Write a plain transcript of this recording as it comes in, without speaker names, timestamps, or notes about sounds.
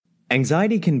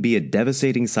Anxiety can be a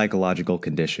devastating psychological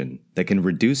condition that can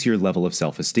reduce your level of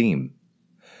self-esteem.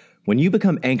 When you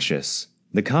become anxious,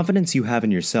 the confidence you have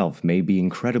in yourself may be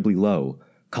incredibly low,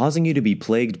 causing you to be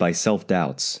plagued by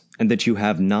self-doubts and that you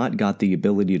have not got the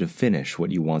ability to finish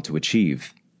what you want to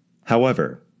achieve.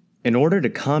 However, in order to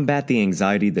combat the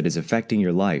anxiety that is affecting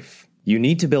your life, you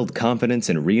need to build confidence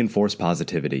and reinforce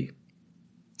positivity.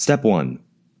 Step 1.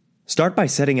 Start by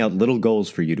setting out little goals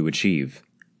for you to achieve.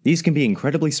 These can be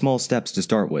incredibly small steps to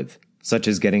start with, such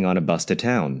as getting on a bus to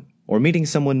town, or meeting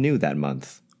someone new that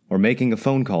month, or making a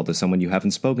phone call to someone you haven't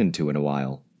spoken to in a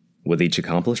while. With each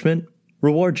accomplishment,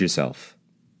 reward yourself.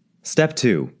 Step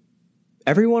 2.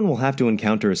 Everyone will have to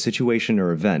encounter a situation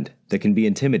or event that can be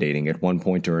intimidating at one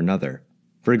point or another.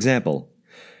 For example,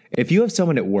 if you have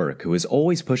someone at work who is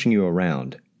always pushing you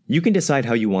around, you can decide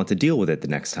how you want to deal with it the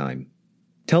next time.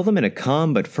 Tell them in a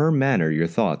calm but firm manner your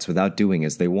thoughts without doing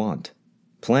as they want.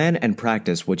 Plan and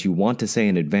practice what you want to say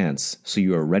in advance so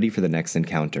you are ready for the next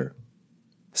encounter.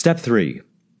 Step 3.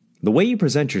 The way you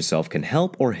present yourself can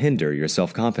help or hinder your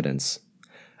self-confidence.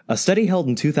 A study held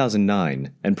in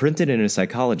 2009 and printed in a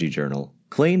psychology journal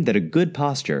claimed that a good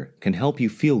posture can help you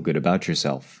feel good about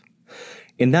yourself.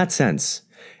 In that sense,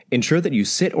 ensure that you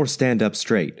sit or stand up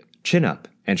straight, chin up,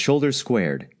 and shoulders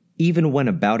squared, even when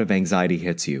a bout of anxiety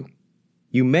hits you.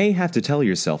 You may have to tell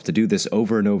yourself to do this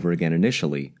over and over again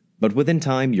initially, but within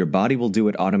time, your body will do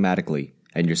it automatically,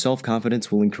 and your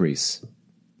self-confidence will increase.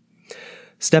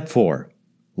 Step 4.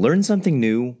 Learn something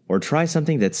new or try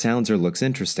something that sounds or looks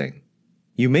interesting.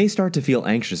 You may start to feel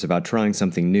anxious about trying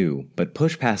something new, but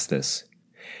push past this.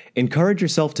 Encourage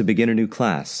yourself to begin a new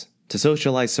class, to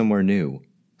socialize somewhere new,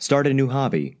 start a new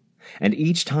hobby, and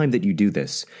each time that you do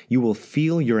this, you will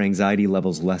feel your anxiety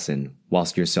levels lessen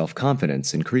whilst your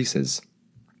self-confidence increases.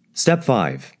 Step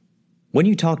 5. When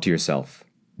you talk to yourself,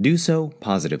 do so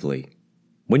positively.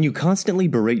 When you constantly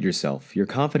berate yourself, your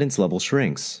confidence level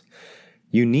shrinks.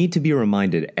 You need to be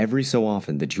reminded every so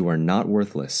often that you are not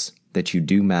worthless, that you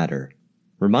do matter.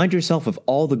 Remind yourself of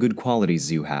all the good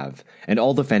qualities you have and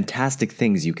all the fantastic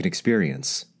things you can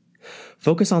experience.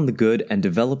 Focus on the good and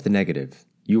develop the negative.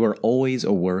 You are always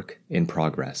a work in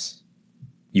progress.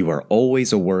 You are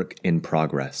always a work in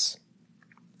progress.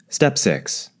 Step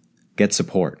 6. Get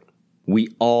support.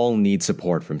 We all need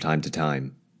support from time to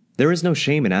time. There is no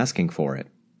shame in asking for it.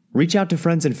 Reach out to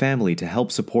friends and family to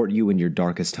help support you in your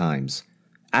darkest times.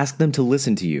 Ask them to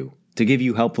listen to you, to give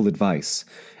you helpful advice,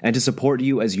 and to support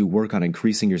you as you work on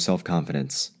increasing your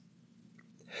self-confidence.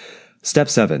 Step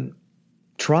 7.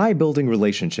 Try building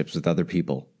relationships with other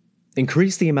people.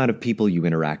 Increase the amount of people you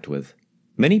interact with.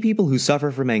 Many people who suffer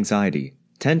from anxiety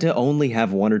tend to only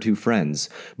have 1 or 2 friends,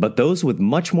 but those with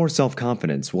much more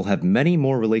self-confidence will have many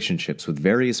more relationships with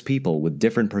various people with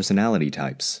different personality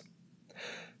types.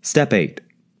 Step 8.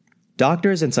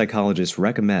 Doctors and psychologists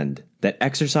recommend that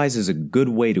exercise is a good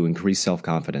way to increase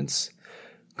self-confidence.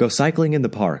 Go cycling in the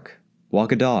park,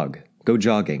 walk a dog, go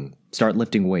jogging, start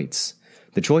lifting weights.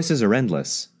 The choices are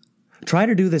endless. Try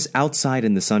to do this outside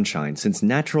in the sunshine since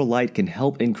natural light can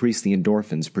help increase the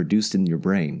endorphins produced in your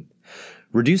brain,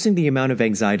 reducing the amount of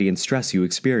anxiety and stress you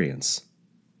experience.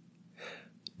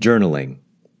 Journaling.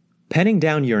 Penning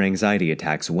down your anxiety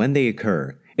attacks when they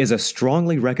occur is a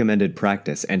strongly recommended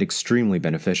practice and extremely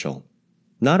beneficial.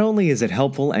 Not only is it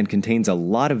helpful and contains a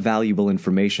lot of valuable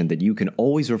information that you can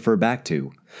always refer back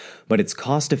to, but it's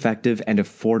cost-effective and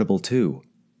affordable too.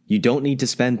 You don't need to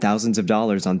spend thousands of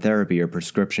dollars on therapy or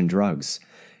prescription drugs,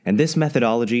 and this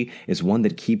methodology is one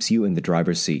that keeps you in the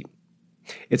driver's seat.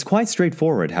 It's quite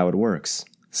straightforward how it works.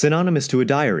 Synonymous to a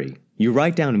diary, you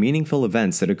write down meaningful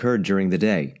events that occurred during the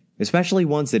day, especially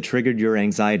ones that triggered your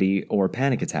anxiety or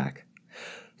panic attack.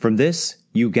 From this,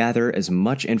 you gather as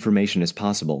much information as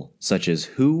possible, such as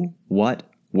who, what,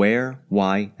 where,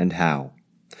 why, and how.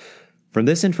 From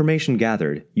this information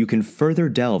gathered, you can further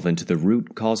delve into the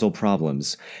root causal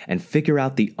problems and figure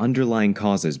out the underlying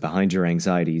causes behind your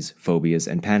anxieties, phobias,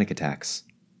 and panic attacks.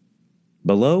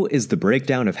 Below is the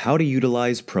breakdown of how to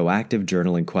utilize proactive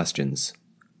journaling questions.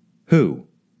 Who?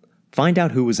 Find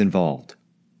out who was involved.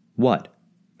 What?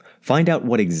 Find out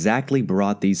what exactly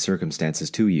brought these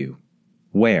circumstances to you.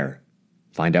 Where?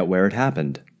 Find out where it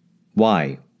happened.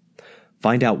 Why?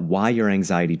 Find out why your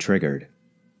anxiety triggered.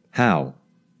 How?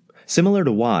 Similar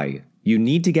to why, you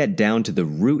need to get down to the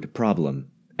root problem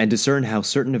and discern how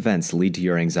certain events lead to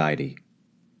your anxiety.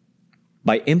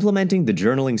 By implementing the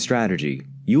journaling strategy,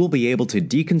 you will be able to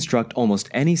deconstruct almost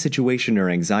any situation or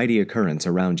anxiety occurrence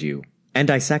around you and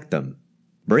dissect them.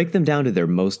 Break them down to their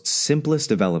most simplest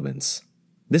of elements.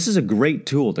 This is a great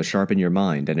tool to sharpen your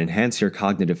mind and enhance your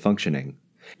cognitive functioning,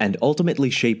 and ultimately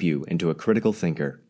shape you into a critical thinker.